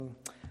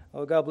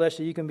Oh, God bless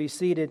you. You can be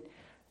seated.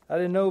 I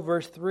didn't know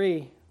verse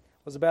 3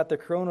 was about the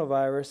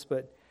coronavirus,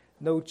 but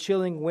no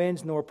chilling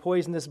winds nor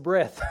poisonous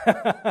breath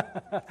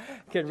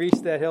can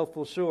reach that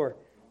healthful shore.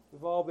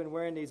 We've all been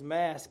wearing these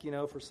masks,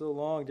 for so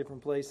long,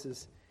 different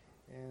places,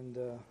 and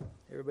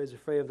everybody's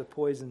afraid of the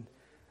poison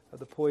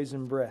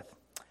breath.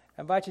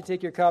 I invite you to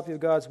take your copy of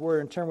God's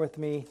Word and turn with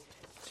me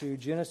to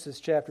Genesis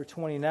chapter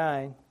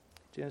 29.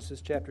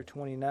 Genesis chapter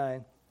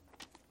 29.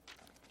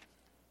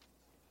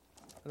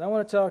 And I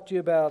want to talk to you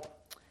about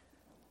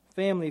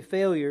family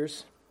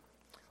failures.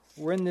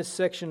 We're in this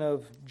section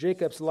of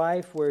Jacob's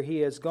life where he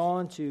has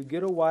gone to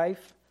get a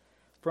wife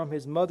from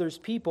his mother's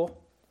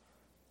people,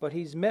 but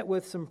he's met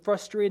with some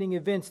frustrating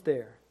events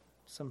there.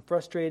 Some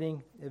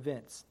frustrating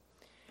events.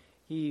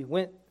 He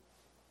went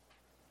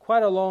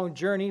quite a long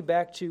journey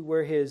back to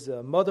where his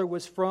mother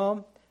was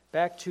from,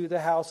 back to the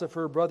house of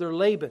her brother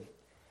Laban.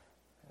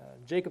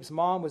 Jacob's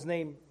mom was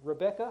named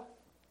Rebekah.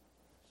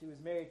 She was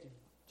married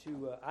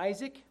to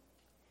Isaac,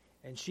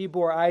 and she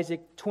bore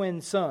Isaac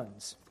twin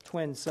sons.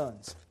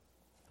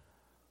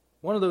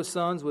 One of those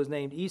sons was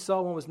named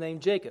Esau, one was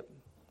named Jacob.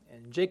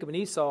 And Jacob and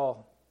Esau,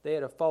 they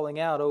had a falling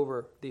out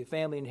over the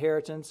family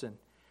inheritance, and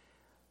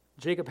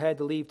Jacob had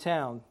to leave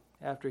town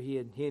after he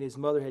and his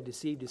mother had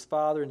deceived his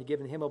father and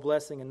given him a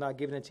blessing and not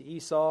given it to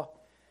Esau,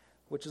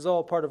 which is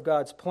all part of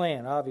God's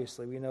plan,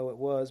 obviously. We know it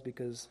was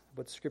because of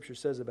what the Scripture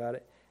says about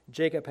it.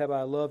 Jacob have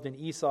I loved and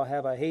Esau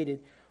have I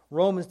hated.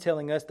 Romans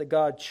telling us that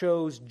God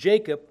chose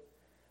Jacob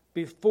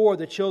before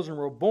the children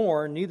were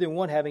born, neither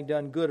one having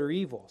done good or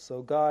evil.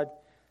 So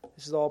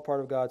this is all part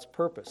of God's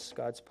purpose,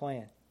 God's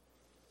plan.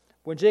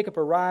 When Jacob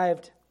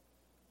arrived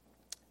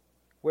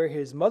where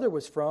his mother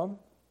was from,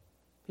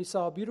 he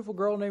saw a beautiful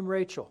girl named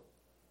Rachel.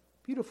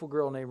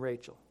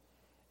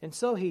 And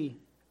so he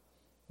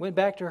went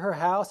back to her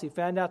house. He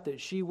found out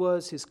that she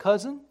was his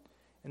cousin,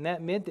 and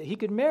that meant that he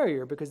could marry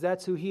her because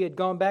that's who he had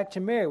gone back to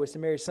marry, was to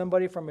marry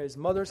somebody from his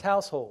mother's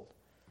household.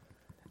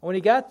 When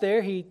he got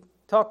there, he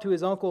talked to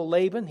his uncle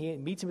Laban. He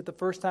meets him for the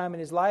first time in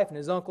his life, and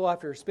his uncle,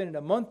 after spending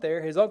a month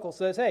there, his uncle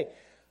says, "Hey,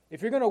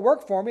 if you're going to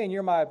work for me and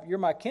you're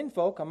my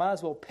kinfolk, I might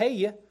as well pay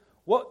you.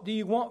 What do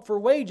you want for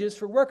wages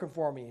for working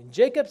for me?" And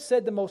Jacob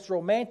said the most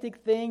romantic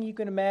thing you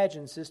can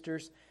imagine,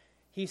 sisters.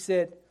 He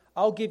said,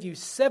 "I'll give you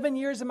 7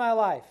 years of my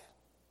life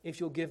if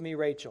you'll give me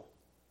Rachel."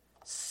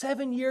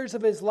 7 years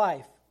of his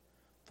life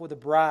for the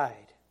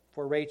bride,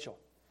 for Rachel.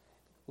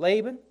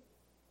 Laban,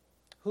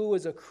 who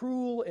was a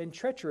cruel and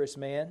treacherous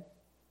man,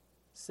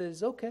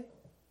 says, "Okay,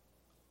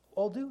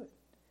 I'll do it."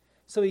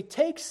 So he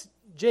takes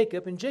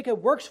Jacob, and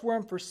Jacob works for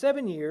him for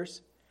 7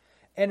 years.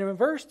 And in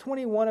verse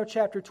 21 of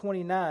chapter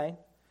 29,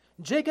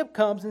 Jacob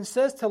comes and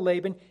says to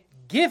Laban,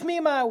 "Give me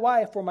my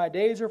wife, for my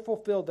days are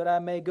fulfilled, that I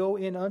may go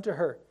in unto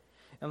her."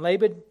 And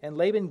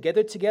Laban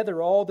gathered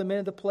together all the men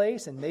of the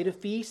place and made a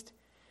feast.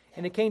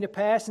 And it came to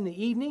pass in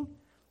the evening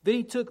that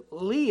he took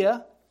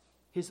Leah,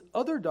 his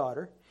other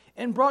daughter,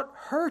 and brought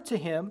her to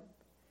him,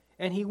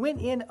 and he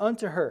went in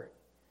unto her.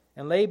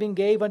 And Laban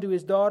gave unto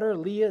his daughter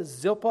Leah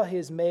Zilpah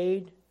his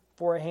maid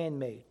for a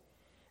handmaid.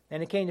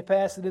 And it came to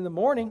pass that in the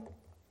morning,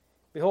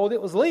 behold,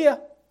 it was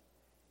Leah.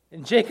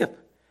 And Jacob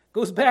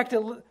goes back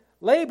to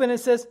Laban and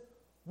says,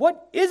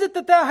 "What is it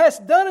that thou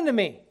hast done unto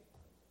me?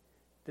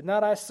 Did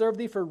not I serve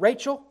thee for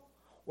Rachel?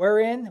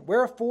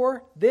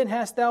 Wherefore then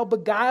hast thou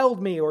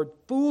beguiled me, or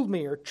fooled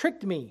me, or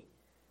tricked me?"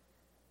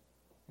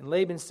 And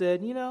Laban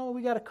said,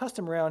 "We got a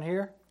custom around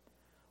here.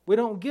 We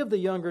don't give the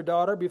younger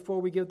daughter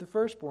before we give the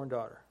firstborn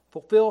daughter.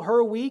 Fulfill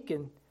her week,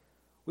 and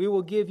we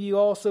will give you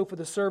also for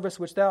the service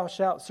which thou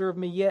shalt serve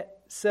me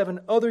yet 7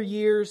 other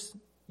years,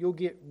 you'll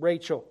get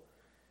Rachel."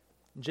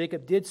 And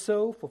Jacob did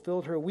so,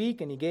 fulfilled her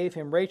week, and he gave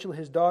him Rachel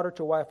his daughter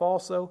to wife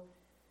also.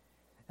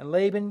 And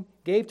Laban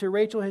gave to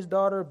Rachel his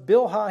daughter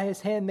Bilhah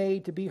his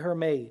handmaid to be her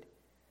maid.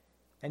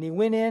 And he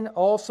went in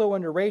also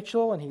unto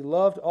Rachel, and he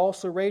loved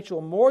also Rachel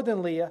more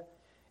than Leah,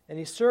 and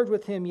he served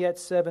with him yet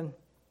 7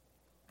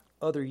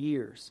 other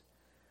years.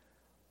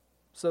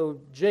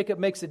 So Jacob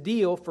makes a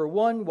deal for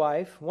one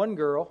wife, one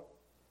girl,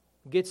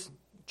 gets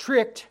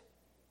tricked,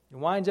 and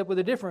winds up with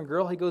a different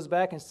girl. He goes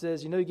back and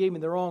says, "You gave me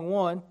the wrong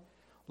one."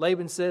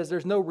 Laban says,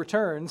 "There's no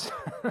returns.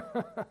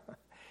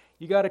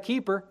 You got to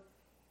keep her."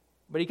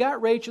 But he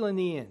got Rachel in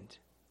the end.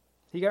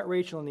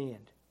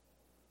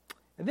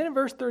 And then in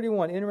verse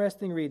 31,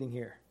 interesting reading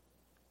here.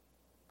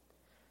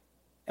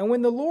 "And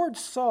when the Lord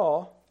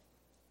saw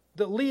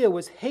that Leah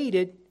was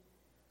hated,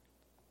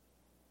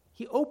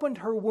 he opened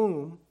her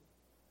womb,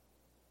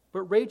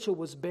 but Rachel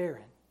was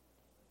barren.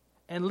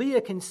 And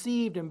Leah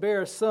conceived and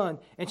bare a son,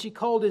 and she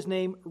called his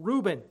name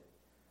Reuben.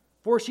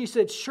 For she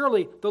said,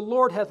 Surely the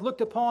Lord hath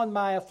looked upon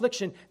my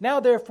affliction.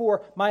 Now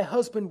therefore my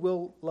husband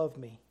will love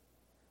me.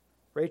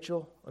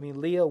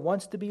 Leah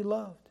wants to be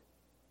loved.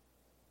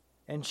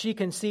 And she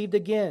conceived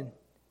again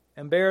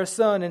and bare a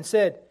son and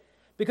said,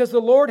 Because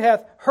the Lord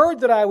hath heard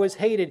that I was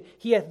hated,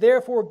 he hath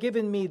therefore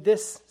given me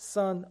this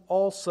son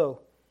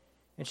also.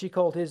 And she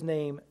called his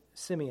name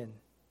Simeon.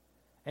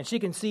 And she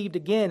conceived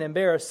again and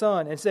bare a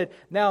son and said,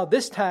 Now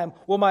this time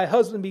will my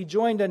husband be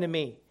joined unto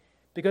me.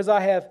 because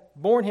I have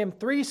borne him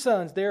 3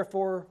 sons,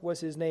 therefore was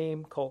his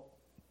name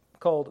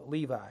called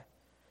Levi.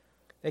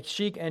 And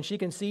she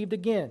conceived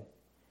again,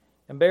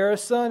 and bare a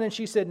son, and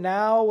she said,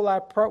 now will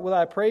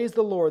I praise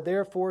the Lord.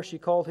 Therefore she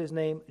called his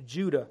name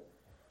Judah,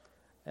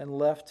 and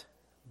left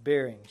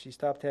bearing. She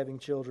stopped having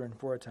children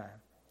for a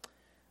time.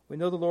 We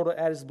know the Lord will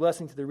add his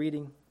blessing to the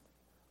reading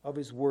of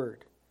his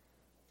word.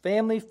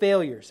 Family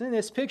failures. In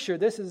this picture,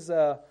 this is,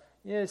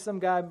 some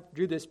guy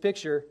drew this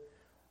picture,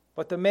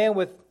 but the man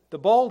with the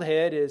bald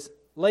head is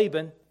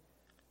Laban.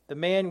 The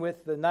man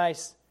with the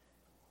nice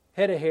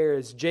head of hair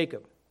is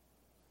Jacob.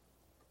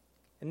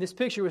 And this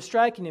picture was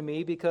striking to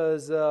me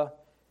because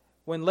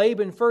when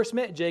Laban first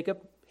met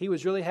Jacob, he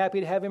was really happy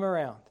to have him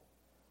around.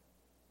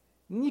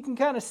 And you can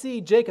kind of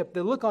see Jacob,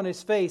 the look on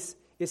his face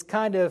is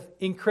kind of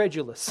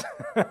incredulous.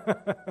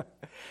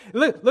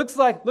 looks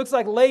like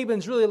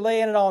Laban's really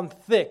laying it on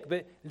thick,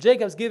 but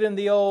Jacob's giving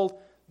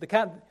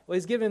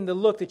he's giving the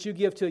look that you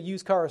give to a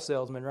used car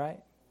salesman, right?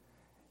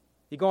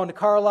 You go on the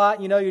car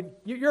lot,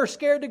 you're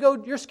scared to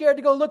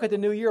go look at the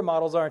new year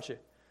models, aren't you?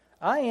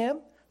 I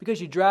am,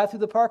 because you drive through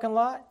the parking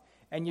lot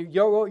and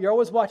you're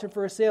always watching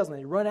for a salesman.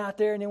 They run out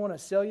there and they want to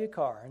sell you a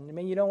car.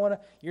 And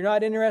you're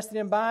not interested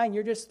in buying,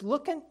 you're just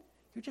looking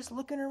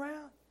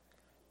around.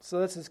 So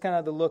this is kind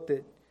of the look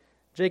that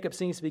Jacob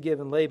seems to be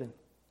giving Laban.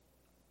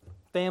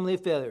 Family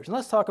failures. And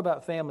let's talk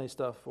about family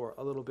stuff for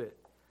a little bit.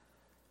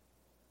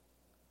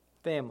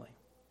 Family.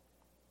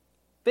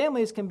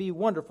 Families can be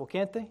wonderful,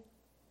 can't they?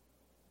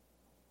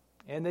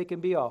 And they can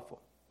be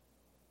awful.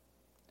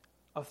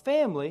 A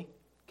family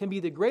can be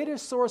the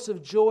greatest source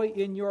of joy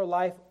in your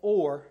life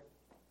or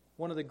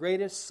one of the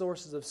greatest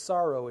sources of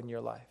sorrow in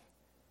your life,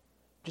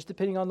 just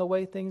depending on the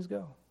way things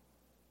go.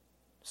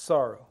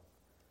 Sorrow.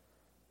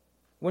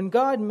 When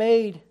God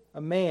made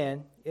a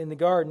man in the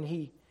garden,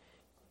 he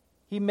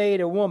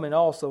made a woman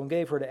also and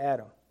gave her to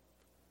Adam.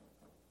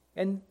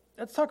 And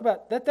let's talk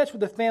about that. That's where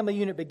the family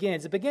unit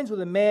begins. It begins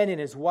with a man and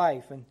his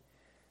wife. And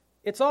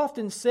it's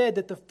often said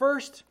that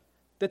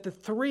the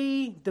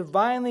 3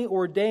 divinely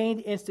ordained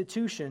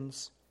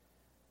institutions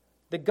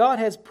that God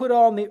has put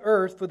on the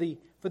earth for the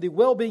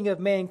well-being of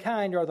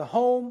mankind are the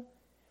home,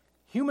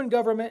 human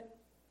government,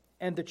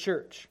 and the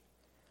church.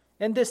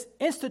 And this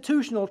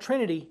institutional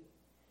trinity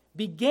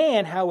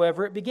began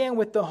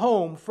with the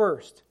home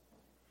first.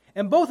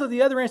 And both of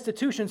the other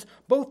institutions,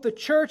 both the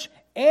church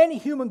and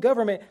human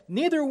government,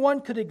 neither one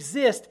could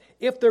exist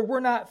if there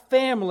were not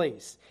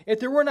families, if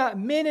there were not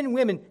men and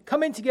women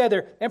coming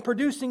together and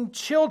producing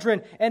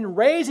children and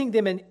raising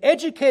them and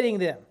educating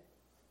them.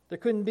 There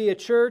couldn't be a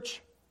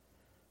church,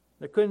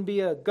 there couldn't be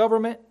a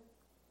government,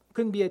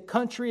 couldn't be a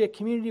country, a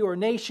community, or a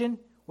nation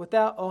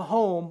without a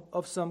home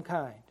of some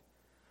kind.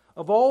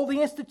 Of all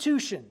the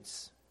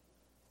institutions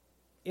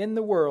in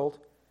the world,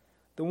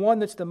 the one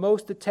that's the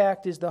most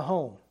attacked is the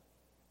home.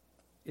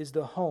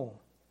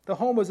 The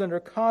home is under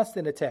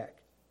constant attack.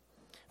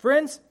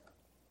 Friends,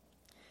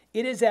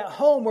 it is at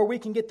home where we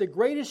can get the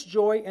greatest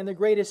joy and the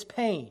greatest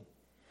pain.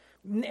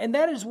 And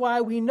that is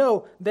why we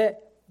know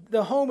that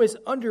the home is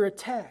under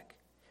attack.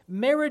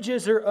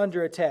 Marriages are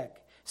under attack.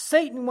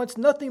 Satan wants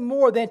nothing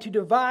more than to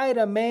divide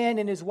a man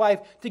and his wife,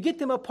 to get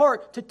them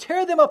apart, to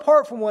tear them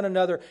apart from one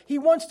another. He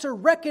wants to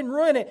wreck and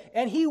ruin it,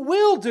 and he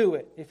will do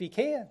it if he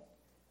can.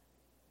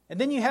 And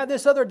then you have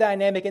this other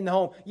dynamic in the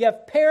home. You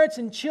have parents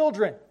and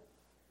children.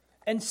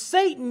 And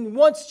Satan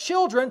wants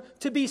children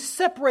to be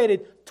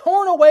separated,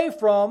 torn away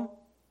from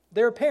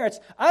their parents.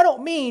 I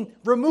don't mean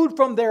removed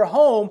from their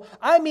home.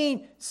 I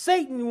mean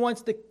Satan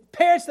wants the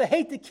parents to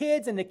hate the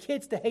kids and the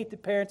kids to hate the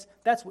parents.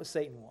 That's what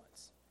Satan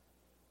wants.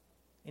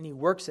 And he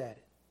works at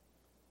it.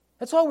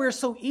 That's why we're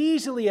so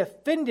easily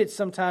offended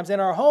sometimes in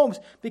our homes,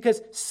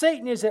 because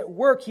Satan is at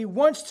work. He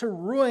wants to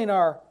ruin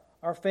our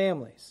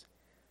families.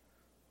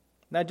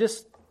 Now,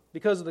 just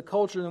because of the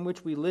culture in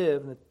which we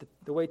live and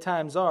the way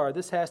times are,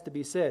 this has to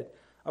be said.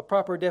 A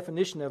proper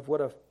definition of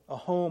what a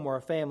home or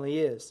a family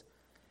is.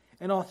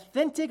 An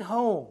authentic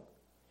home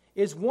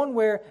is one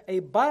where a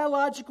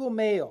biological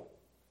male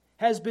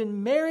has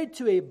been married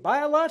to a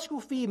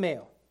biological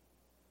female.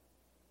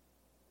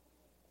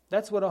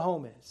 That's what a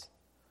home is.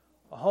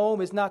 A home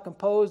is not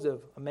composed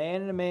of a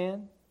man and a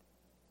man,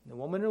 and a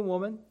woman and a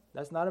woman.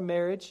 That's not a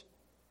marriage.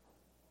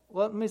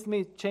 Well, let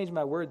me change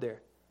my word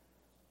there.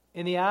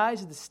 In the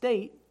eyes of the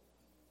state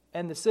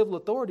and the civil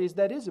authorities,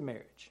 that is a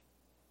marriage.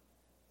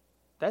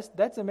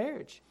 That's a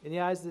marriage in the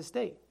eyes of the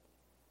state.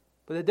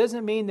 But it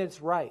doesn't mean that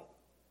it's right.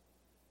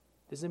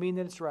 Doesn't mean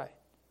that it's right.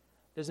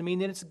 Doesn't mean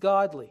that it's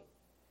godly.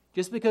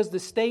 Just because the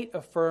state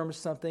affirms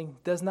something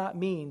does not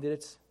mean that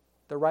it's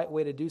the right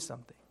way to do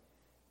something.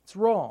 It's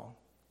wrong.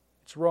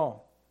 It's wrong.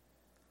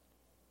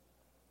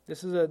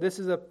 This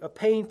is a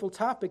painful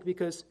topic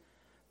because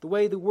the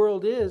way the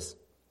world is,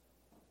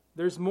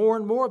 there's more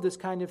and more of this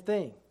kind of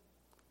thing.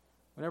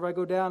 Whenever I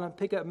go down and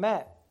pick up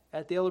Matt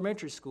at the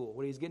elementary school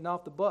when he's getting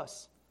off the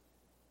bus,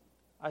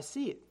 I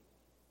see it.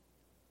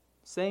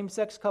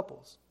 Same-sex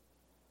couples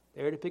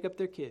there to pick up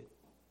their kid.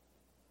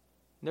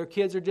 And their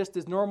kids are just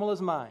as normal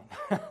as mine.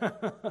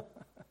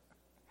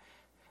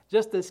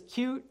 Just as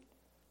cute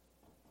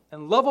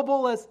and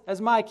lovable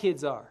as my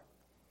kids are.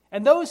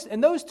 And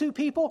those two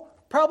people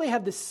probably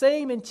have the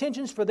same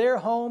intentions for their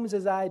homes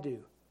as I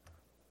do.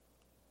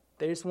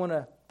 They just want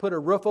to put a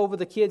roof over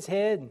the kids'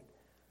 head and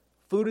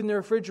food in the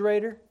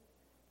refrigerator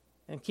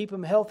and keep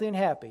them healthy and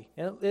happy.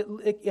 And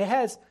it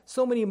has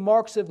so many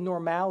marks of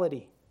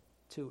normality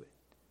to it.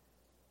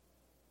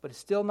 But it's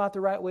still not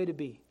the right way to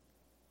be.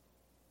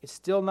 It's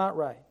still not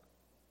right.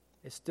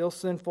 It's still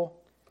sinful.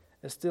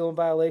 It's still in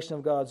violation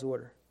of God's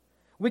order.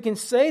 We can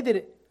say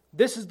that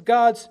this is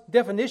God's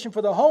definition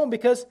for the home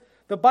because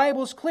the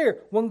Bible is clear.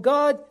 When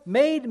God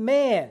made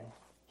man,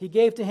 He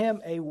gave to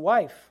him a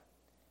wife.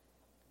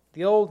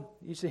 You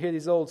used to hear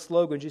these old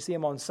slogans. You see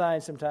them on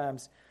signs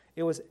sometimes.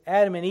 It was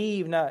Adam and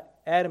Eve, not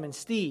Adam and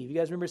Steve. You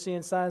guys remember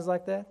seeing signs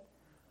like that?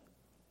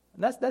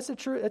 And that's a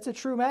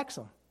true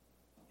maxim.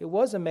 It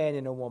was a man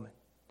and a woman.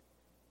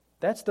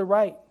 That's the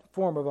right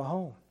form of a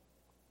home.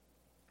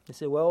 You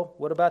say, well,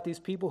 what about these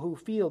people who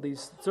feel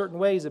these certain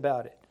ways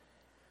about it?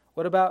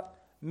 What about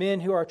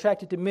men who are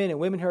attracted to men and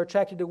women who are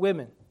attracted to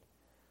women?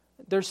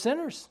 They're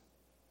sinners.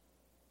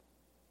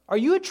 Are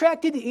you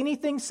attracted to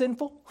anything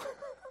sinful?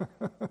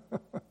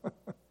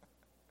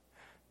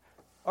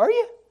 Are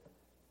you?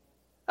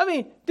 I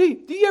mean, do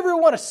you ever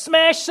want to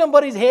smash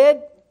somebody's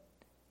head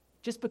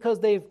just because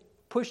they've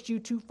pushed you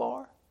too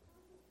far?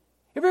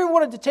 Have you ever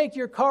wanted to take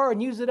your car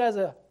and use it as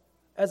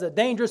a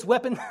dangerous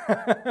weapon?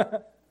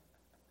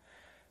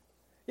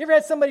 You ever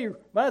had somebody,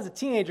 when I was a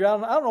teenager, I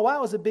don't know why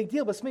it was a big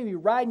deal, but maybe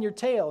riding your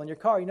tail in your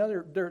car,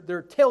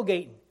 they're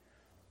tailgating.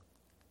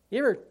 You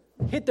ever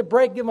hit the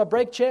brake, give them a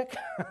brake check,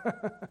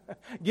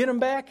 get them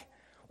back?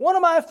 One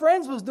of my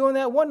friends was doing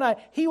that one night.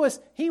 He was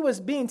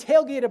being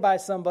tailgated by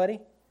somebody,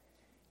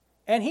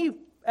 and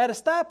at a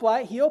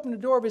stoplight, he opened the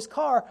door of his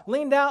car,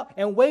 leaned out,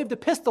 and waved a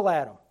pistol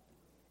at him,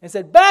 and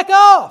said, "Back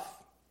off!"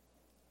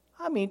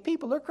 I mean,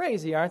 people are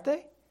crazy, aren't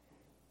they?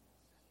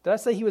 Did I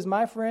say he was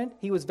my friend?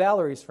 He was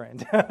Valerie's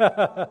friend.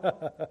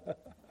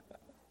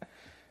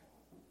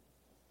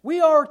 We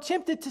are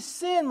tempted to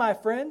sin, my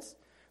friends.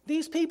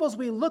 These people, as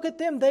we look at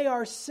them, they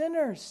are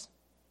sinners.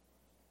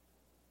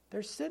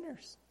 They're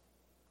sinners.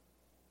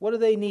 What do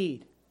they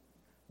need?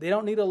 They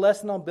don't need a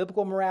lesson on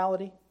biblical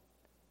morality.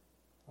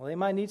 Well, they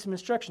might need some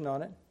instruction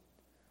on it.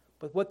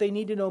 But what they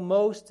need to know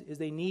most is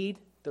they need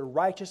the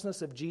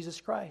righteousness of Jesus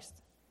Christ.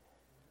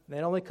 And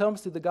that only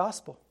comes through the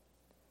gospel.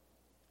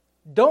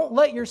 Don't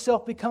let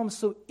yourself become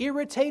so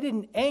irritated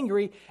and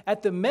angry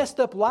at the messed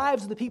up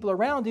lives of the people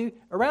around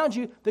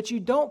you that you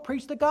don't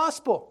preach the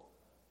gospel.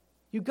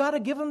 You've got to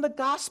give them the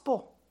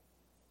gospel.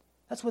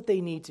 That's what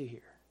they need to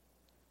hear.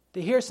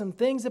 To hear some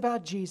things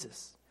about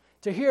Jesus.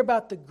 To hear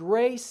about the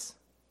grace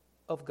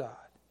of God.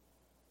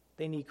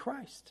 They need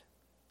Christ.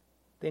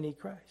 They need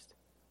Christ.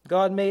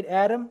 God made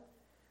Adam.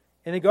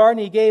 In the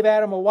garden, He gave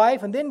Adam a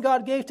wife, and then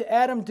God gave to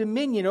Adam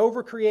dominion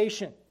over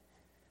creation.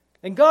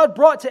 And God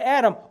brought to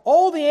Adam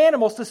all the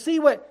animals to see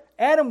what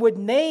Adam would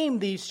name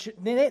the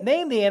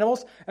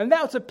animals, and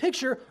that was a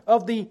picture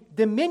of the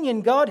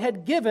dominion God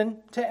had given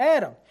to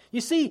Adam.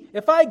 You see,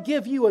 if I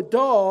give you a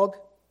dog,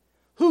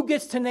 who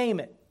gets to name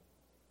it?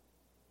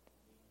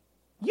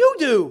 You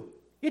do.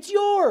 It's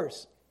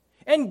yours.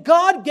 And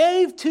God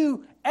gave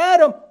to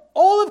Adam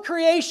all of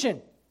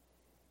creation.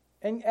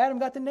 And Adam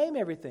got to name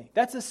everything.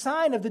 That's a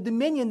sign of the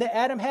dominion that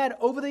Adam had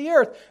over the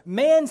earth.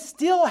 Man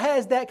still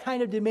has that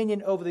kind of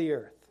dominion over the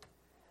earth.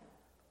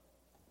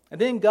 And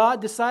then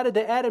God decided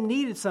that Adam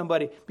needed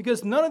somebody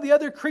because none of the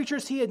other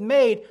creatures He had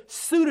made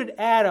suited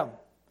Adam.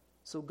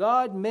 So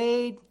God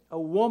made a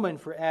woman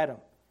for Adam.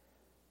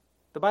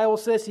 The Bible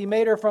says He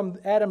made her from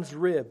Adam's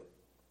rib.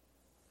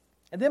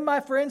 And then, my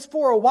friends,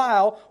 for a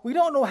while, we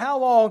don't know how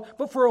long,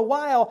 but for a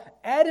while,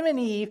 Adam and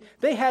Eve,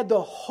 they had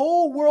the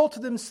whole world to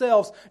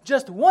themselves.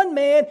 Just one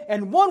man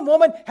and one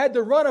woman had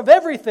the run of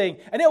everything.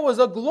 And it was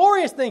a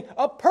glorious thing,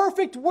 a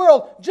perfect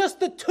world, just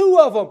the two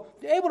of them,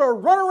 able to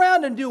run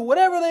around and do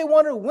whatever they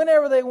wanted,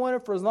 whenever they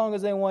wanted, for as long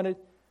as they wanted,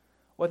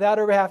 without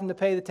ever having to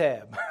pay the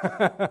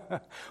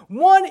tab.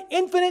 One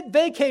infinite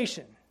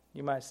vacation,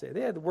 you might say.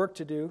 They had work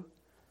to do,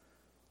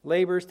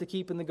 labors to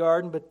keep in the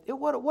garden, but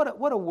what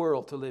a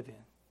world to live in.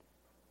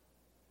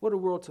 What a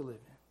world to live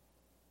in.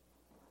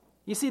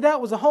 You see,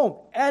 that was a home.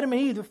 Adam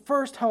and Eve, the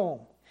first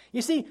home.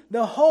 You see,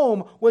 the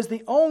home was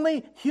the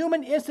only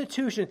human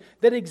institution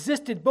that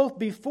existed both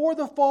before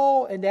the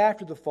fall and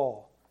after the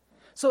fall.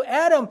 So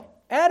Adam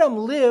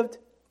lived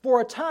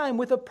for a time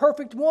with a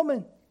perfect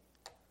woman.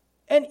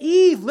 And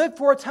Eve lived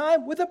for a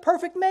time with a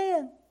perfect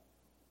man.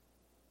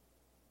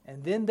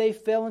 And then they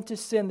fell into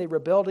sin. They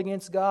rebelled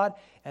against God.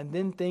 And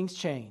then things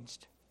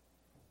changed.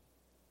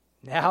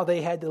 Now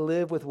they had to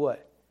live with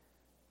what?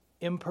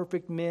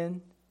 Imperfect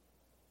men,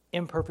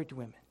 imperfect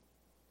women.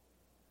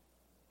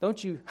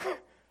 Don't you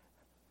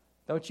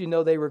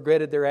know they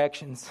regretted their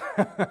actions?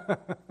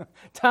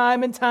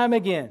 Time and time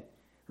again,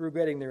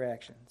 regretting their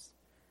actions.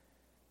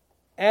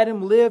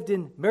 Adam lived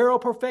in marital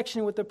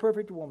perfection with the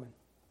perfect woman.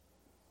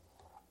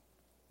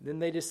 Then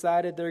they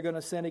decided they're going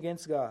to sin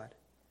against God.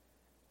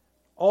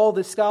 All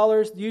the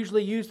scholars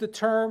usually use the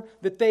term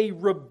that they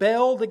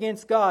rebelled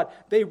against God.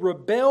 They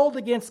rebelled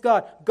against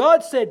God.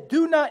 God said,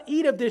 do not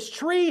eat of this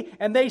tree.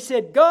 And they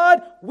said,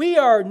 God, we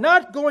are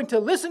not going to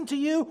listen to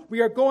you.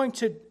 We are going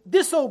to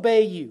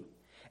disobey you.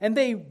 And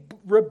they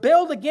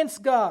rebelled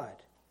against God.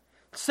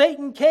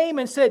 Satan came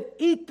and said,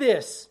 eat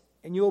this,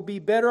 and you'll be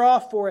better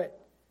off for it.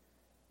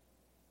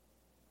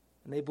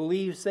 And they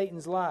believed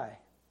Satan's lie.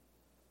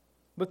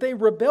 But they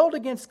rebelled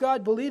against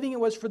God, believing it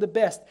was for the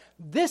best.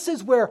 This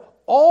is where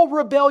all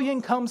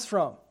rebellion comes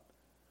from.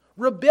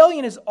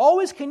 Rebellion is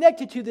always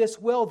connected to this,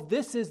 well,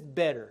 this is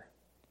better.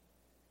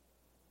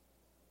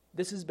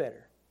 This is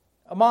better.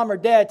 A mom or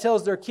dad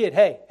tells their kid,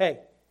 hey,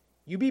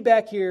 you be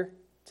back here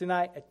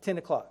tonight at 10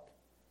 o'clock.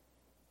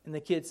 And the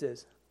kid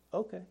says,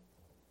 okay.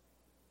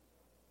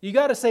 You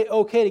got to say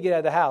okay to get out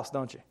of the house,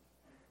 don't you?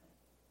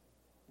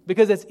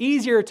 Because it's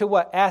easier to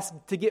ask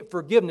to get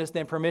forgiveness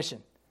than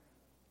permission.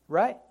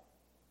 Right?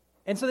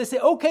 And so they say,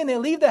 okay, and they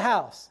leave the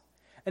house.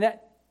 And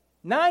at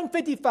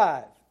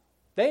 9:55,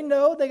 they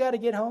know they got to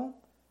get home.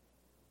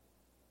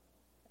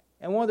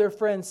 And one of their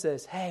friends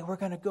says, hey, we're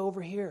going to go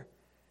over here.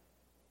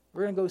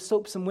 We're going to go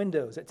soap some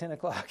windows at 10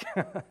 o'clock.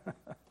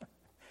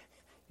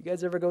 You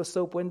guys ever go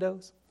soap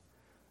windows?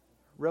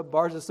 Rub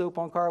bars of soap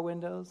on car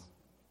windows?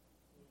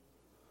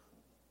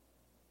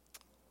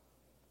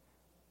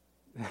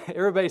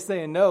 Everybody's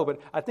saying no, but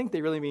I think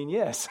they really mean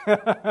yes.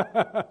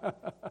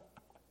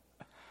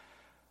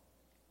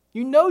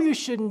 You know you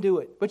shouldn't do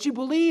it, but you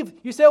believe.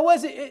 You say,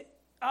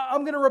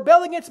 I'm going to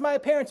rebel against my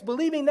parents,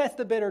 believing that's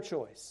the better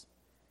choice.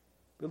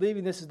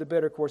 Believing this is the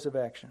better course of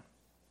action.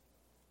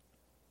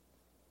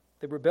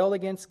 They rebel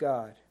against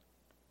God,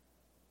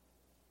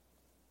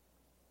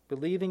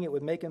 believing it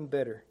would make them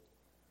better.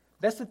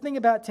 That's the thing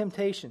about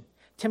temptation.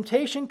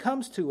 Temptation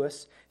comes to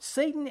us.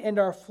 Satan and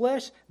our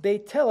flesh, they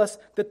tell us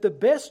that the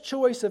best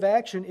choice of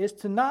action is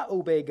to not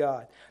obey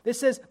God. This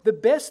says the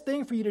best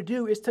thing for you to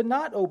do is to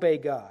not obey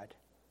God.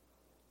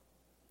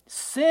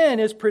 Sin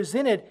is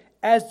presented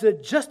as the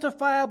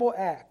justifiable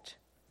act.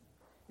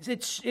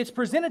 It's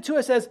presented to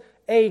us as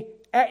an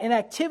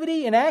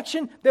activity, an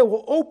action that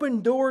will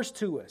open doors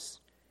to us.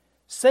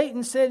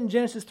 Satan said in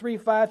Genesis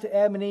 3:5 to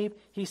Adam and Eve,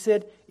 he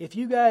said, if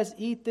you guys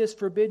eat this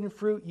forbidden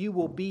fruit, you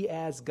will be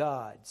as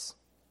gods.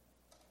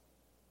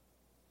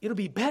 It'll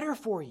be better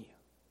for you.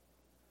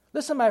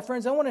 Listen, my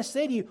friends, I want to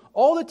say to you,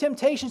 all the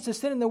temptations to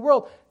sin in the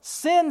world,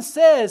 sin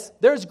says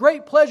there's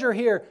great pleasure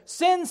here.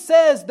 Sin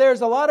says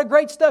there's a lot of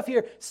great stuff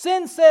here.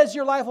 Sin says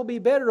your life will be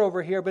better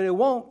over here, but it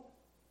won't.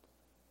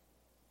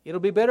 It'll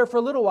be better for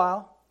a little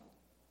while.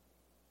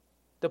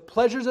 The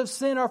pleasures of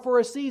sin are for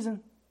a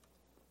season,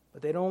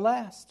 but they don't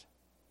last.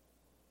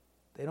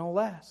 They don't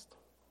last.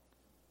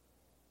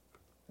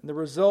 And the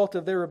result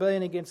of their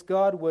rebellion against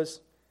God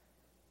was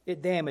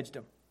it damaged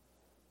them.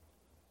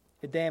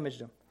 It damaged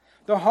them.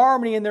 The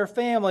harmony in their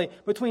family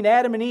between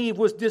Adam and Eve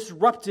was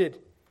disrupted.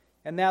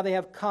 And now they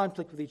have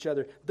conflict with each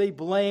other. They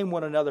blame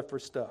one another for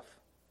stuff.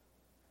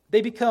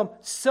 They become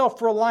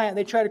self-reliant.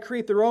 They try to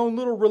create their own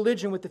little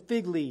religion with the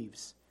fig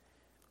leaves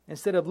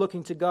instead of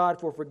looking to God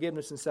for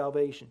forgiveness and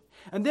salvation.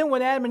 And then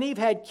when Adam and Eve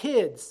had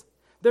kids,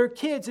 their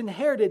kids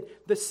inherited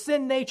the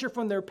sin nature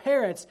from their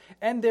parents,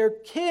 and their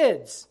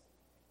kids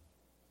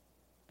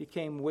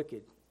became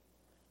wicked.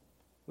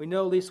 We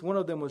know at least one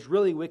of them was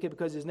really wicked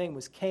because his name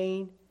was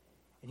Cain,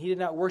 and he did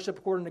not worship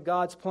according to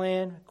God's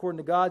plan, according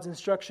to God's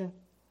instruction.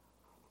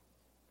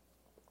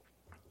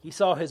 He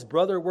saw his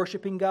brother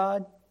worshiping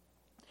God.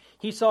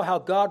 He saw how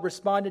God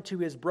responded to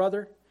his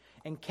brother,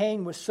 and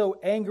Cain was so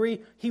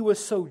angry, he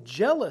was so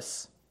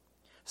jealous,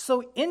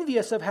 so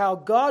envious of how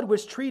God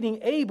was treating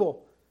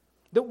Abel,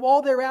 that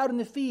while they're out in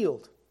the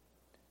field,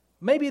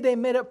 maybe they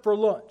met up for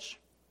lunch.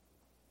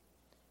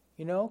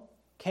 You know,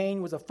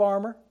 Cain was a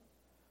farmer.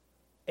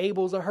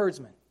 Abel's a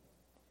herdsman.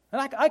 And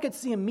I could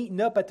see him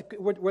meeting up at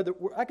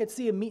I could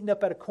see him meeting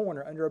up at a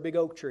corner under a big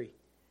oak tree,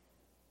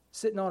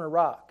 sitting on a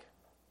rock,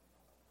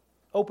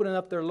 opening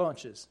up their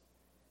lunches,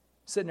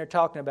 sitting there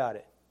talking about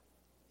it.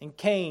 And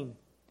Cain,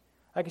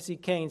 I could see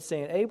Cain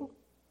saying, Abel,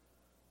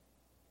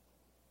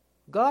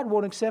 God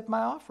won't accept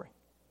my offering.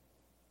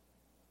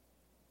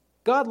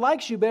 God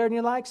likes you better than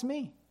he likes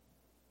me.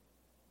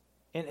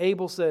 And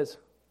Abel says,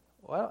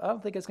 well, I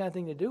don't think it's got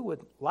anything to do with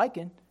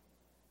liking.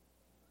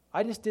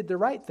 I just did the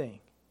right thing.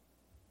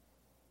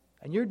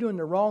 And you're doing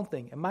the wrong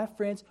thing. And my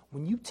friends,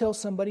 when you tell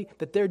somebody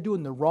that they're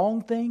doing the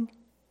wrong thing,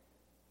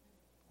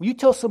 when you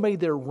tell somebody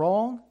they're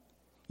wrong,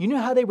 you know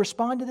how they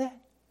respond to that?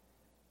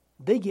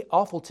 They get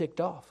awful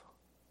ticked off.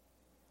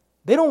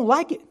 They don't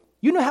like it.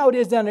 You know how it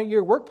is down at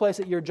your workplace,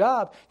 at your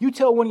job. You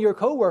tell one of your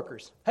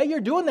coworkers, hey,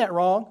 you're doing that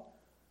wrong.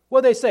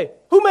 What do they say?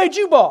 Who made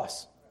you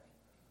boss?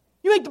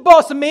 You ain't the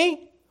boss of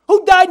me.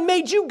 Who died and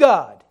made you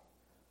God?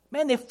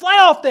 Man, they fly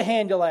off the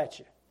handle at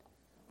you.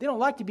 They don't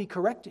like to be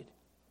corrected.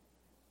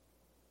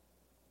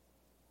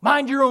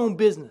 Mind your own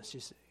business,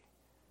 you see.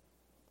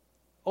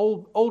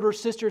 Older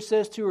sister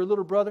says to her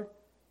little brother,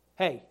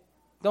 hey,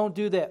 don't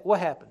do that.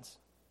 What happens?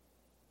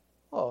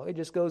 Oh, it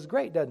just goes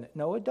great, doesn't it?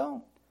 No, it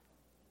don't.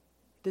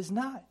 It does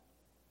not.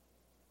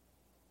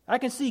 I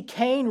can see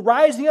Cain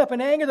rising up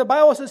in anger. The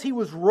Bible says he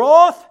was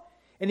wroth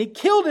and he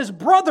killed his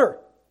brother.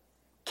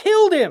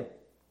 Killed him.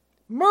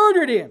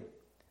 Murdered him.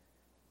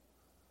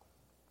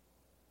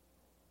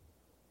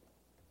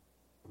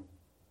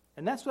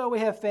 And that's why we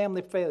have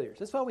family failures.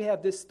 That's why we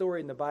have this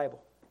story in the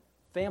Bible.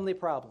 Family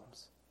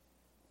problems.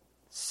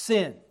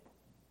 Sin.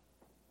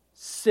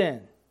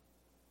 Sin.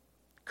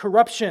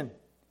 Corruption.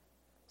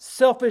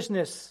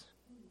 Selfishness.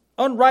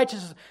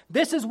 Unrighteousness.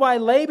 This is why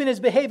Laban is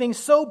behaving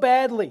so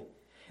badly.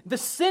 The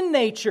sin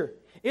nature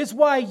is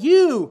why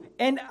you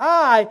and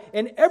I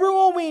and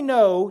everyone we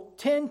know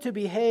tend to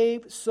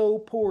behave so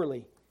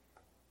poorly.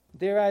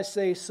 Dare I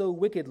say so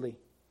wickedly.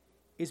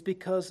 Is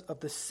because of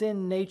the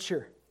sin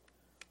nature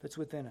that's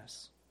within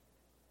us.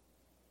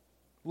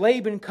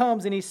 Laban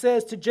comes and he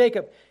says to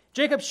Jacob,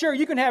 Jacob, sure,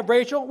 you can have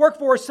Rachel. Work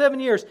for her 7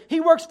 years. He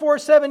works for her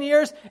 7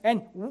 years.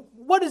 And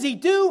what does he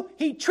do?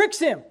 He tricks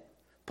him.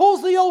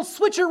 Pulls the old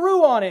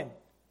switcheroo on him.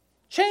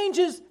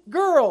 Changes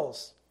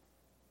girls.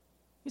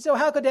 You say, well,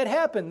 how could that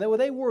happen? Well,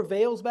 they wore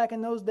veils back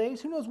in those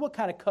days. Who knows what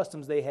kind of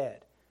customs they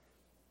had?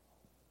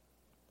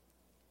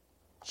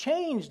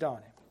 Changed on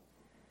him.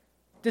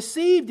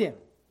 Deceived him.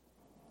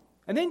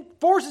 And then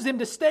forces him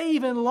to stay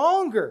even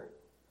longer.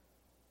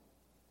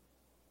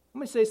 Let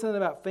me say something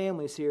about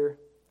families here.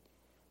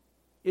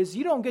 Is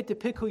you don't get to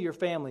pick who your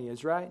family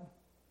is, right?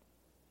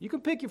 You can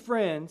pick your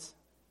friends.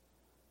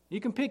 You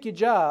can pick your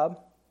job.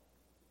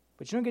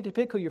 But you don't get to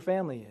pick who your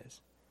family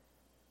is.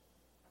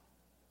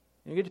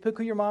 You don't get to pick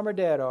who your mom or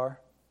dad are.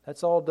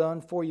 That's all done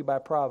for you by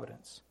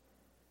providence.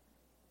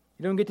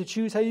 You don't get to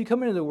choose how you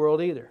come into the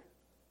world either.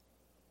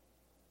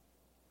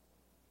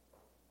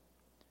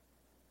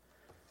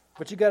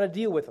 But you got to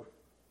deal with them.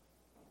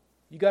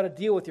 You got to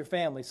deal with your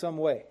family some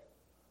way.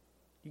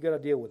 You got to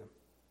deal with them.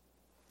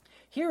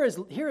 Here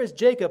is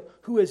Jacob,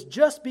 who has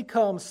just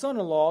become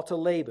son-in-law to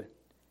Laban.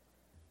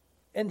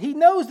 And he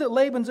knows that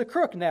Laban's a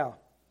crook now.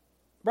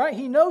 Right?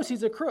 He knows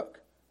he's a crook.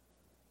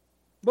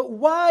 But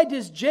why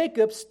does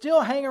Jacob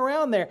still hang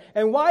around there?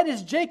 And why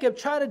does Jacob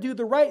try to do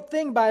the right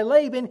thing by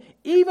Laban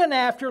even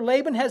after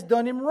Laban has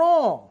done him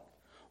wrong?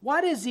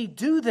 Why does he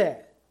do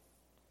that?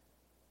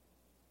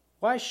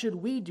 Why should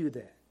we do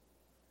that?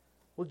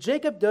 Well,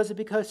 Jacob does it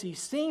because he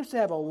seems to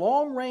have a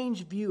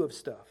long-range view of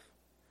stuff.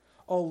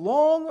 A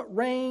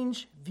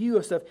long-range view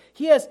of stuff.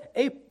 He has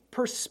a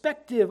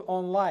perspective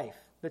on life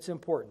that's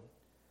important.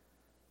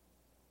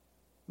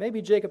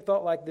 Maybe Jacob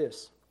thought like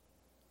this.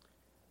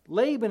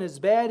 Laban, as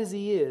bad as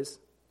he has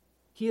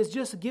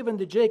just given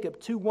to Jacob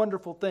two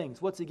wonderful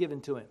things. What's he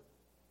given to him?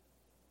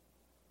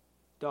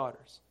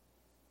 Daughters.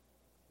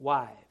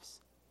 Wives.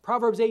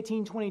 Proverbs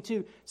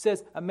 18:22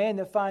 says, a man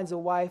that finds a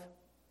wife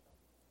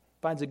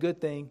finds a good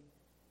thing.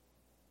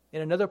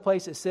 In another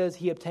place it says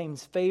he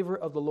obtains favor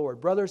of the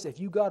Lord. Brothers, if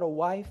you got a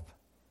wife,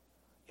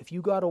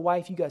 you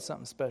got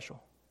something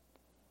special.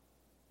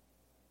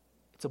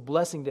 It's a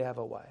blessing to have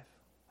a wife.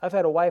 I've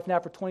had a wife now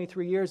for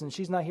 23 years, and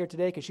she's not here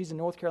today because she's in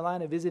North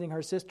Carolina visiting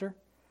her sister.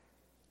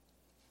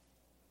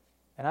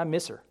 And I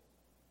miss her.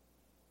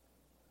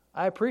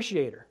 I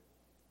appreciate her.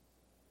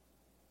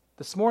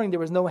 This morning there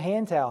was no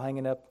hand towel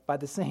hanging up by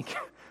the sink.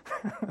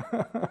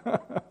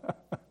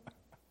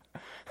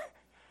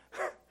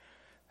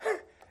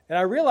 And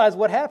I realized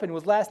what happened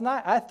was last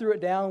night I threw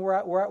it down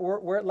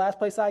where last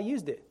place I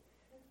used it.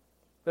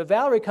 But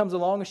Valerie comes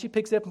along and she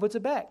picks it up and puts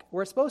it back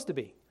where it's supposed to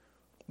be.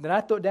 Then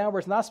I throw it down where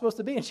it's not supposed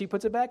to be, and she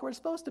puts it back where it's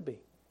supposed to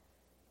be.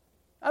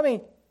 I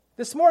mean,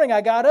 this morning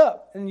I got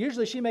up, and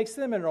usually she makes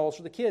cinnamon rolls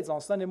for the kids on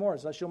Sunday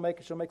mornings. So she'll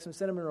make some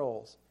cinnamon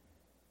rolls.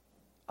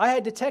 I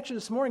had to text her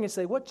this morning and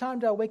say, what time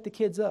did I wake the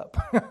kids up?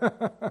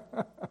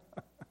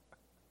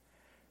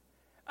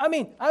 I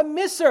mean, I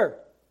miss her.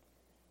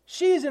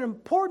 She's an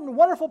important,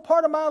 wonderful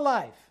part of my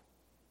life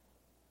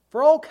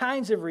for all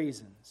kinds of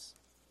reasons.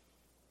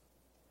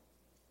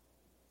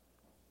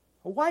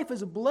 A wife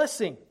is a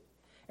blessing.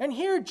 And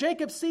here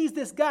Jacob sees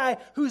this guy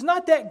who's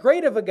not that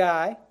great of a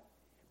guy,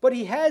 but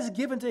he has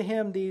given to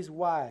him these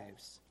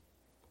wives.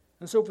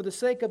 And so for the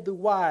sake of the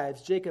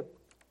wives, Jacob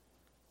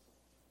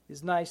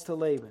is nice to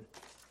Laban.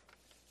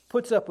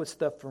 Puts up with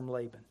stuff from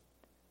Laban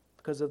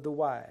because of the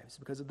wives,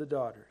 because of the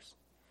daughters.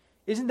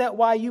 Isn't that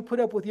why you put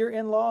up with your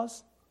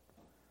in-laws?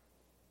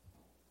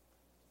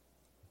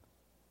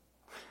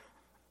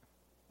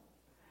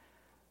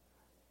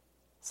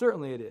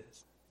 Certainly it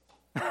is.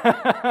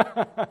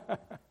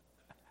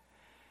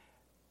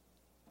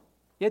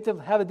 You have to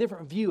have a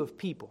different view of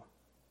people.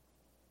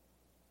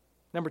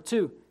 Number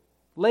 2,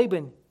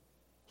 Laban,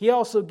 he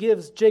also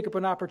gives Jacob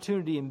an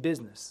opportunity in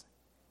business.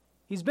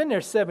 He's been there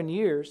 7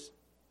 years.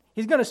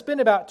 He's going to spend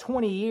about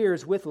 20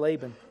 years with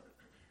Laban.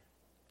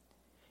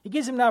 He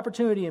gives him an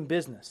opportunity in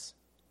business.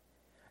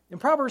 In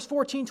Proverbs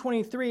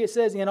 14:23, it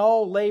says, in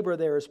all labor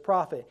there is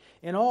profit.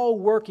 In all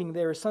working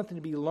there is something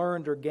to be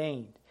learned or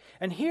gained.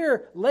 And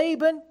here,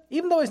 Laban,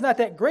 even though he's not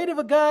that great of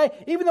a guy,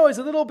 even though he's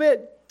a little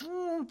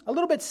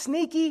bit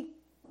sneaky,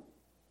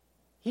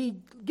 he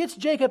gets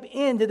Jacob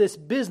into this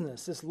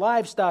business, this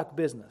livestock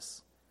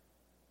business.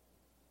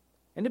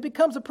 And it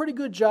becomes a pretty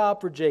good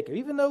job for Jacob.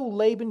 Even though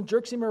Laban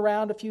jerks him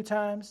around a few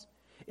times,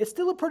 it's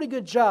still a pretty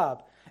good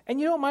job. And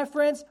you know what, my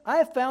friends? I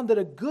have found that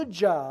a good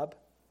job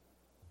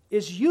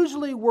is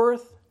usually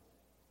worth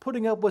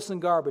putting up with some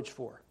garbage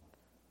for.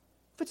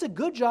 If it's a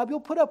good job, you'll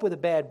put up with a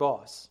bad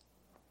boss.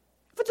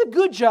 If it's a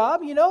good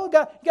job, you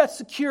got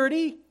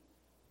security,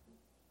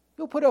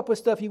 you'll put up with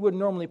stuff you wouldn't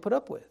normally put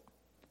up with.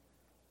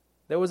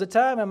 There was a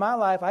time in my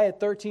life I had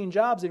 13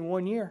 jobs in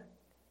 1 year.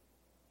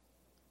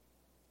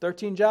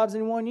 13 jobs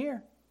in 1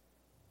 year.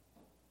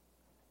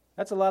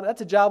 That's a lot.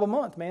 That's a job a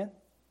month, man.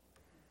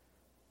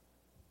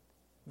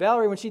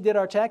 Valerie, when she did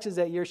our taxes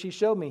that year, she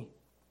showed me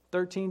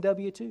 13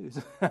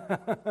 W-2s.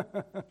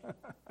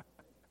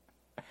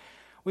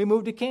 We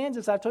moved to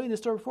Kansas. I've told you this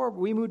story before, but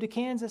we moved to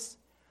Kansas.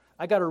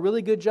 I got a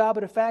really good job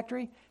at a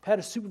factory, had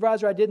a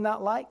supervisor I did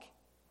not like,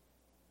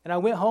 and I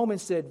went home and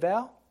said,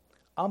 Val,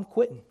 I'm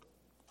quitting.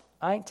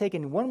 I ain't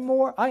taking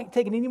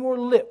any more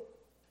lip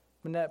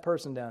from that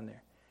person down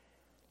there.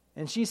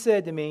 And she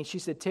said to me,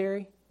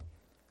 Terry,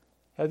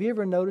 have you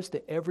ever noticed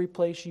that every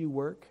place you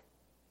work,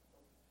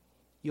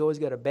 you always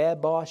got a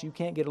bad boss you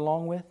can't get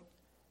along with?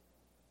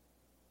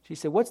 She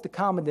said, what's the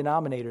common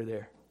denominator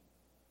there?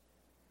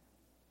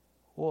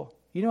 Well,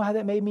 you know how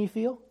that made me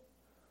feel?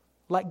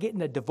 Like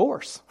getting a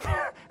divorce.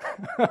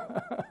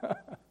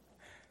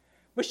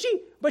 But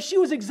she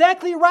was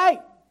exactly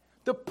right.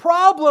 The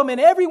problem in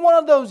every one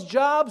of those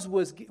jobs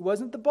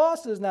wasn't the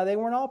bosses. Now, they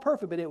weren't all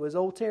perfect, but it was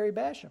old Terry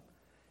Basham.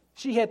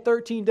 She had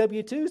 13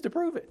 W-2s to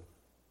prove it.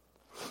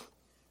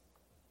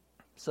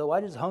 So I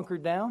just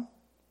hunkered down,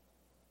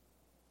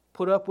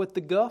 put up with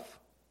the guff,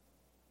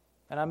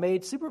 and I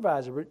made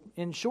supervisor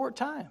in short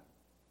time.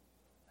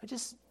 I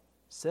just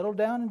settled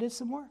down and did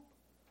some work.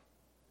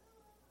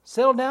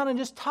 Settled down and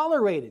just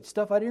tolerated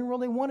stuff I didn't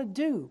really want to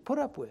do, put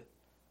up with.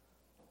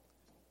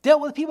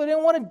 Dealt with people I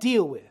didn't want to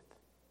deal with.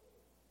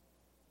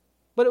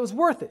 But it was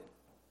worth it.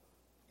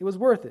 It was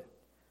worth it.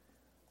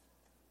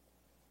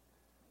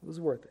 It was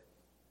worth it.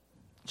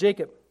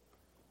 Jacob,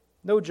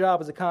 no job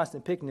is a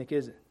constant picnic,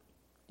 is it?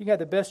 You can have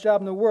the best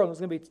job in the world, and there's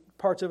going to be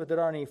parts of it that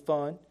aren't any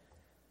fun.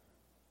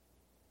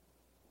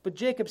 But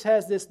Jacob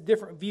has this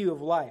different view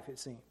of life, it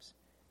seems.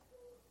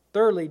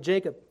 Thirdly,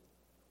 Jacob,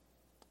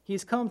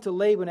 he's come to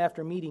Laban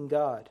after meeting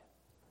God.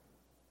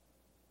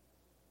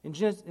 In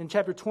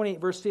chapter 28,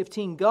 verse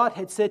 15, God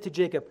had said to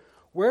Jacob,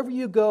 wherever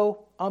you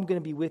go, I'm going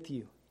to be with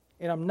you,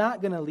 and I'm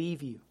not going to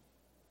leave you.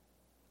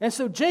 And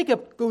so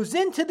Jacob goes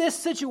into this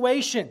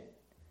situation,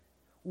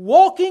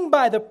 walking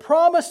by the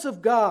promise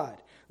of God.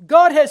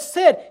 God has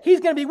said He's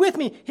going to be with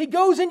me. He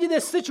goes into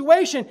this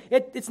situation.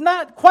 It's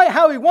not quite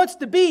how He wants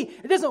to be.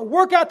 It doesn't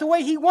work out the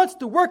way He wants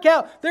to work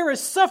out. There is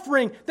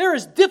suffering. There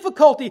is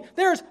difficulty.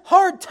 There is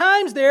hard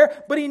times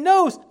there, but he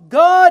knows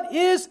God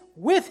is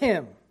with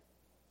him.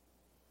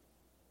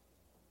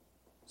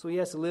 So he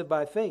has to live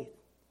by faith.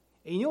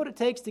 And you know what it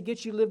takes to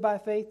get you to live by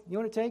faith? You know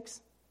what it takes?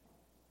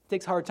 It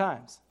takes hard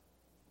times.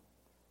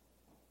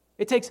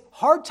 It takes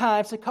hard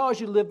times to cause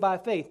you to live by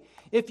faith.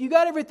 If you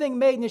got everything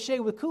made in the shade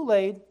with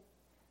Kool-Aid,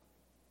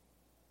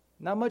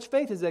 not much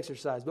faith is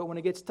exercised. But when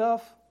it gets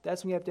tough,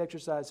 that's when you have to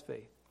exercise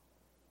faith.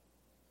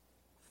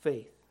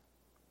 Faith.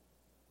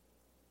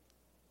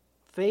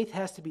 Faith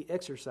has to be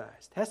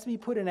exercised. Has to be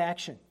put in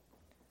action.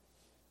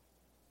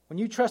 When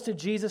you trusted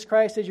Jesus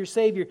Christ as your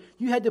Savior,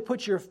 you had to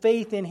put your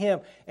faith in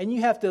Him. And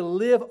you have to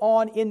live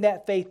on in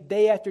that faith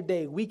day after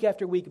day, week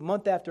after week,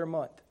 month after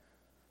month.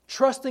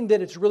 Trusting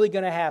that it's really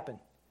going to happen.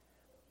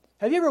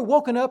 Have you ever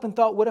woken up and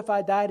thought, what if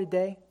I die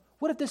today?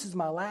 What if this is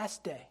my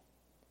last day?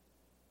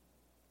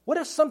 What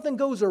if something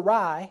goes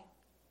awry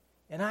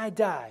and I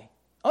die?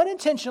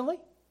 Unintentionally,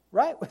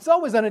 right? It's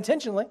always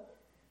unintentionally.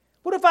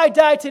 What if I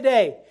die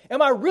today?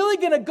 Am I really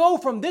going to go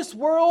from this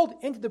world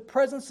into the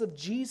presence of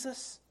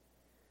Jesus?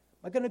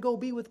 Am I going to go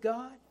be with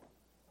God?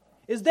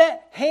 Is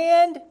that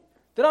hand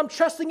that I'm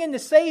trusting in to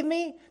save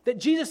me, that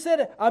Jesus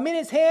said I'm in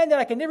His hand and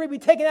I can never be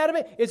taken out of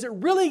it, is it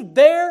really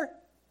there?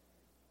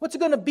 What's it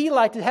going to be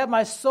like to have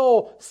my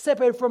soul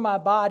separated from my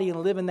body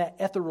and live in that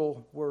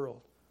ethereal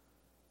world?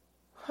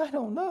 I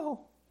don't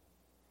know.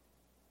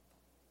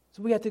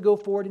 So we have to go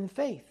forward in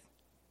faith.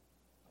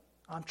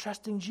 I'm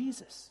trusting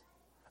Jesus.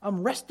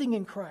 I'm resting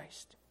in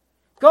Christ.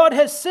 God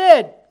has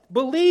said,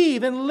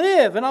 believe and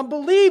live, and I'm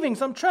believing,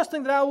 so I'm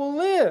trusting that I will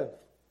live.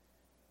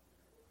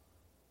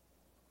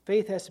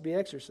 Faith has to be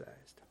exercised.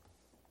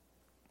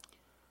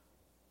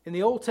 In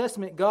the Old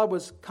Testament, God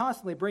was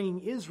constantly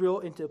bringing Israel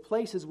into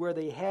places where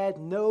they had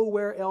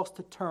nowhere else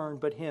to turn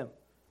but Him.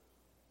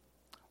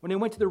 When they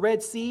went to the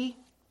Red Sea,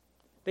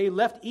 they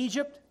left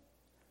Egypt.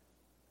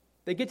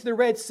 They get to the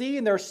Red Sea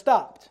and they're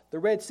stopped. The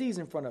Red Sea's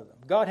in front of them.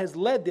 God has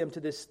led them to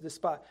this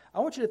spot.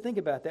 I want you to think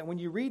about that. When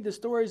you read the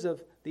stories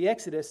of the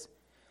Exodus,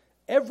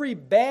 every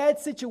bad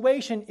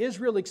situation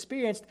Israel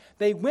experienced,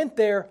 they went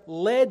there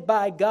led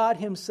by God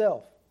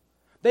Himself.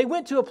 They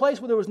went to a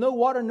place where there was no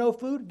water, no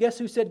food. Guess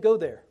who said go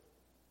there?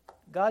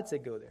 God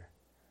said go there.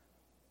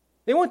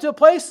 They went to a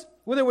place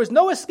where there was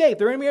no escape.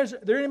 Their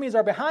enemies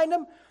are behind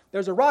them.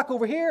 There's a rock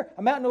over here,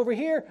 a mountain over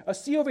here, a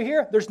sea over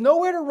here. There's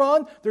nowhere to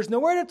run. There's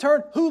nowhere to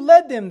turn. Who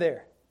led them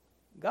there?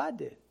 God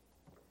did.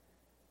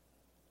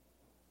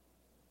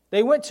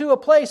 They went to a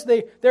place,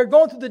 they're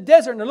going through the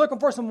desert and they're looking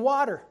for some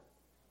water.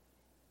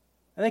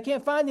 And they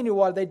can't find any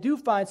water. They do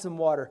find some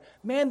water.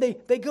 Man,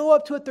 they go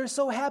up to it. They're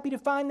so happy to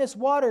find this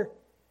water.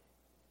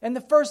 And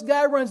the first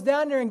guy runs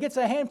down there and gets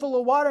a handful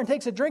of water and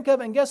takes a drink of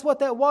it. And guess what?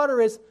 That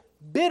water is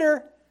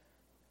bitter,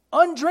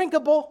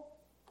 undrinkable,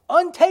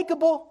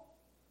 untakeable.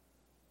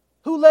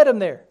 Who led him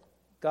there?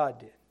 God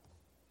did.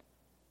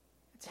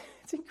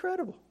 It's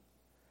incredible.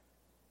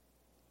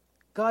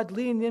 God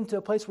leading them to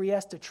a place where he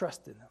has to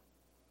trust in them.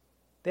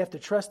 They have to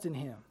trust in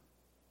him.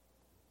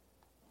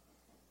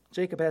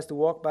 Jacob has to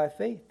walk by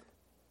faith.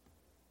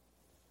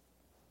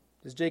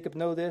 Does Jacob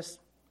know this?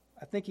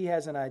 I think he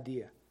has an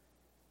idea.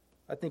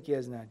 Now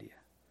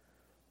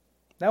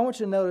I want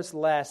you to notice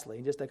lastly,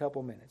 in just a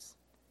couple minutes,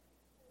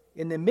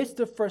 in the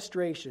midst of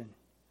frustration,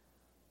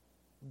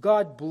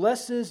 God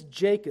blesses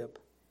Jacob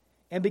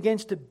and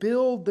begins to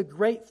build the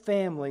great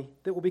family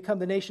that will become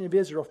the nation of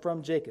Israel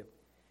from Jacob.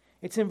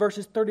 It's in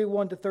verses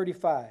 31 to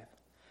 35.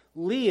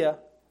 Leah,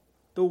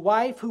 the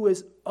wife who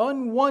is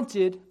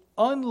unwanted,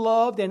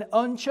 unloved, and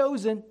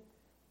unchosen,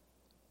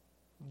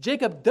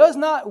 Jacob does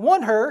not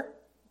want her,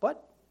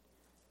 but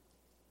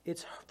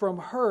it's from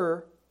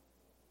her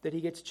that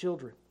he gets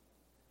children.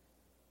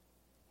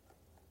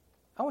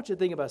 I want you to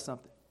think about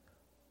something.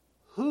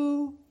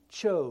 Who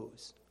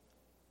chose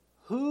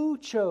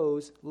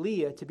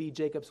Leah to be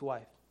Jacob's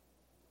wife?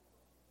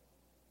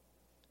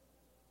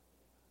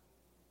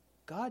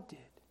 God did.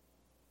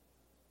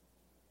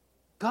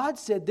 God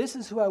said, "This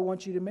is who I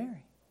want you to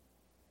marry."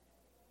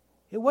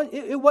 It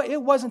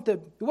wasn't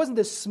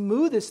the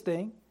smoothest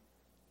thing.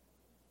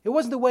 It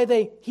wasn't the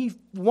way he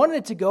wanted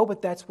it to go,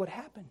 but that's what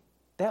happened.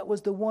 That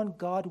was the one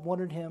God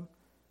wanted him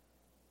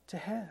to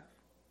have.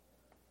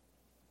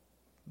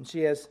 And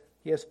he has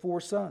 4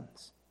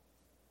 sons.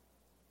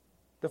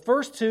 The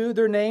first 2,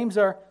 their names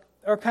are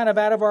kind of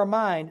out of our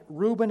mind,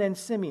 Reuben and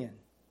Simeon.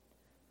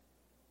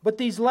 But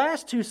these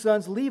last 2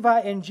 sons, Levi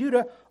and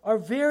Judah, are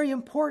very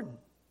important.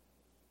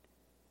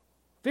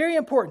 Very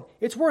important.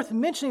 It's worth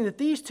mentioning that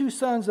these 2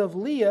 sons of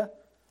Leah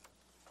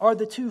are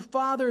the 2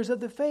 fathers of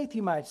the faith,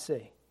 you might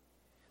say.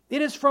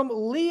 It is from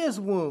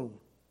Leah's womb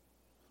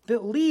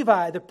that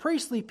Levi, the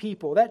priestly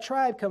people, that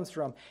tribe comes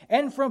from.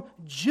 And from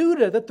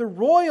Judah, that the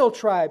royal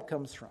tribe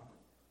comes from.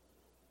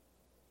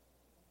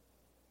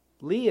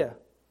 Leah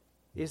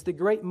is the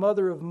great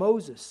mother of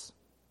Moses,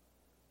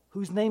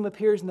 whose name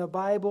appears in the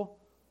Bible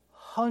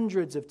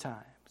hundreds of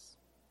times.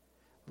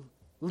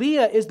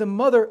 Leah is the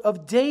mother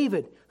of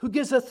David, who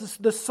gives us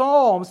the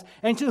Psalms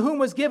and to whom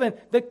was given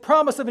the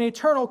promise of an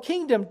eternal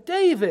kingdom.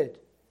 David.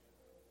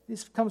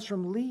 This comes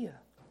from Leah.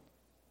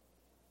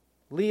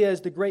 Leah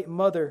is the great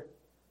mother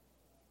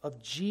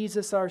of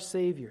Jesus our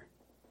Savior.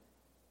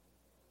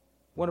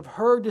 One of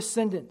her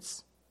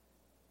descendants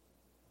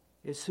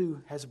is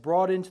who has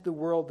brought into the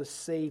world the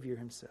Savior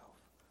himself.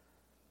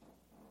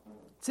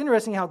 It's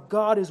interesting how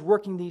God is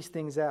working these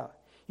things out.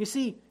 You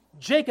see,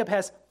 Jacob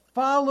has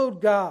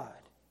followed God,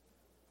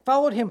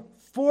 followed him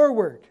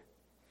forward.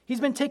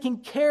 He's been taken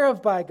care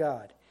of by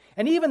God.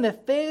 And even the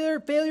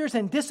failures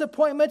and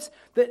disappointments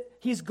that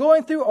he's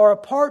going through are a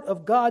part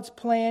of God's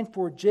plan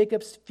for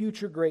Jacob's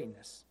future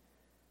greatness,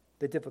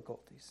 the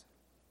difficulties.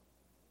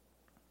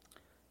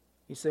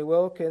 You say,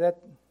 well, okay,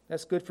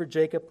 that's good for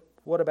Jacob.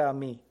 What about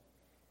me?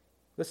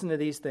 Listen to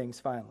these things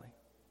finally.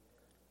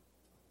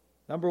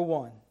 Number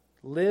 1,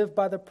 live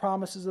by the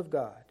promises of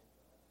God.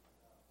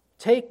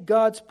 Take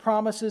God's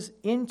promises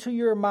into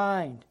your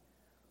mind.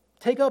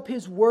 Take up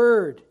His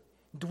Word.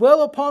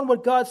 Dwell upon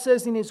what God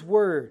says in His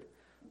Word.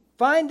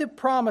 Find the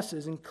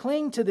promises and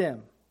cling to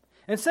them.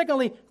 And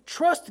secondly,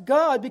 trust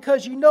God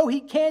because you know He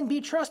can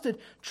be trusted.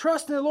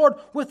 Trust in the Lord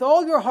with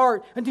all your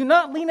heart and do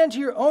not lean unto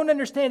your own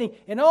understanding.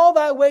 In all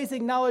thy ways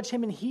acknowledge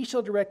Him and He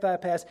shall direct thy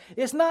paths.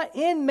 It's not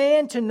in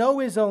man to know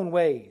his own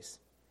ways.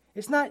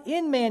 It's not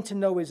in man to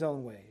know his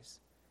own ways.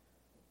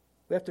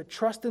 We have to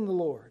trust in the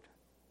Lord.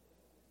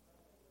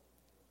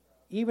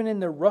 Even in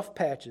the rough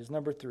patches,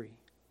 number 3.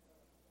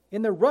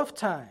 In the rough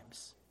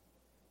times,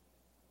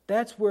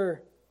 that's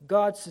where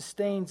God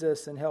sustains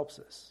us and helps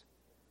us.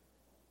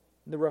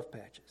 In the rough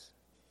patches.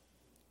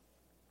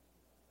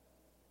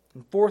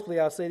 And fourthly,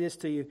 I'll say this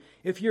to you.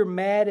 If you're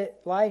mad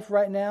at life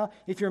right now,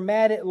 if you're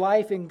mad at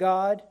life and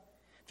God,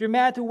 if you're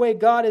mad at the way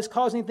God is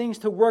causing things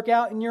to work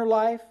out in your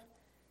life,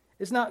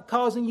 it's not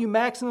causing you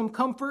maximum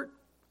comfort,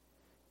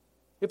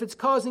 if it's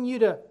causing you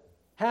to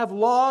have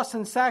loss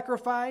and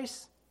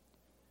sacrifice,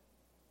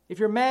 if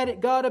you're mad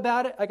at God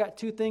about it, I got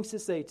 2 things to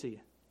say to you.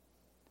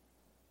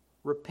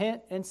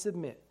 Repent and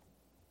submit.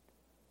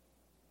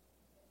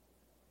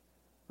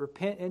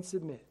 Repent and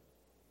submit.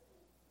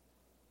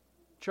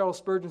 Charles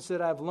Spurgeon said,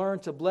 I've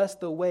learned to bless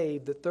the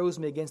wave that throws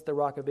me against the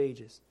rock of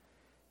ages.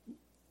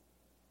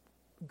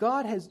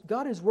 God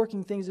is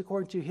working things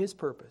according to His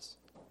purpose.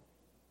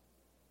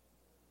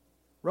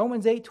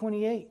 Romans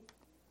 8:28.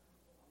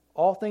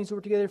 All things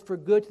work together for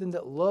good to them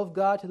that love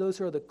God, to those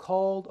who are the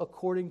called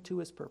according to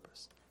his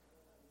purpose.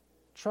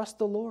 Trust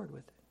the Lord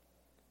with it.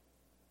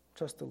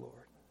 Trust the Lord.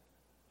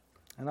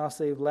 And I'll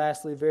say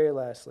lastly, very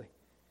lastly,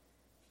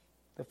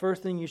 the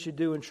first thing you should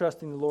do in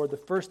trusting the Lord, the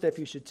first step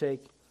you should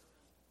take,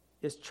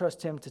 is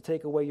trust him to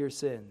take away your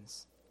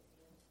sins.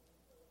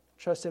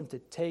 Trust him to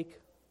take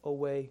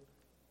away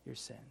your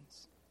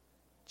sins.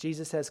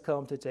 Jesus has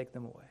come to take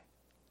them away.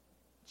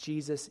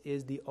 Jesus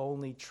is the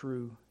only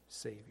true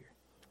Savior.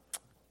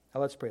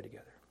 Now let's pray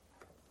together.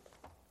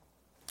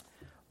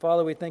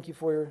 Father, we thank you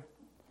for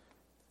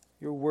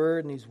your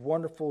word and these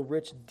wonderful,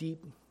 rich,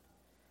 deep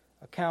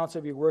accounts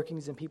of your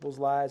workings in people's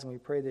lives, and we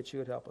pray that you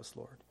would help us,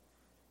 Lord.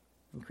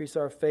 Increase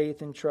our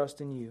faith and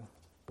trust in you.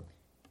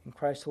 In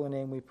Christ's holy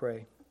name we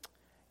pray.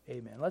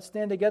 Amen. Let's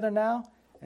stand together now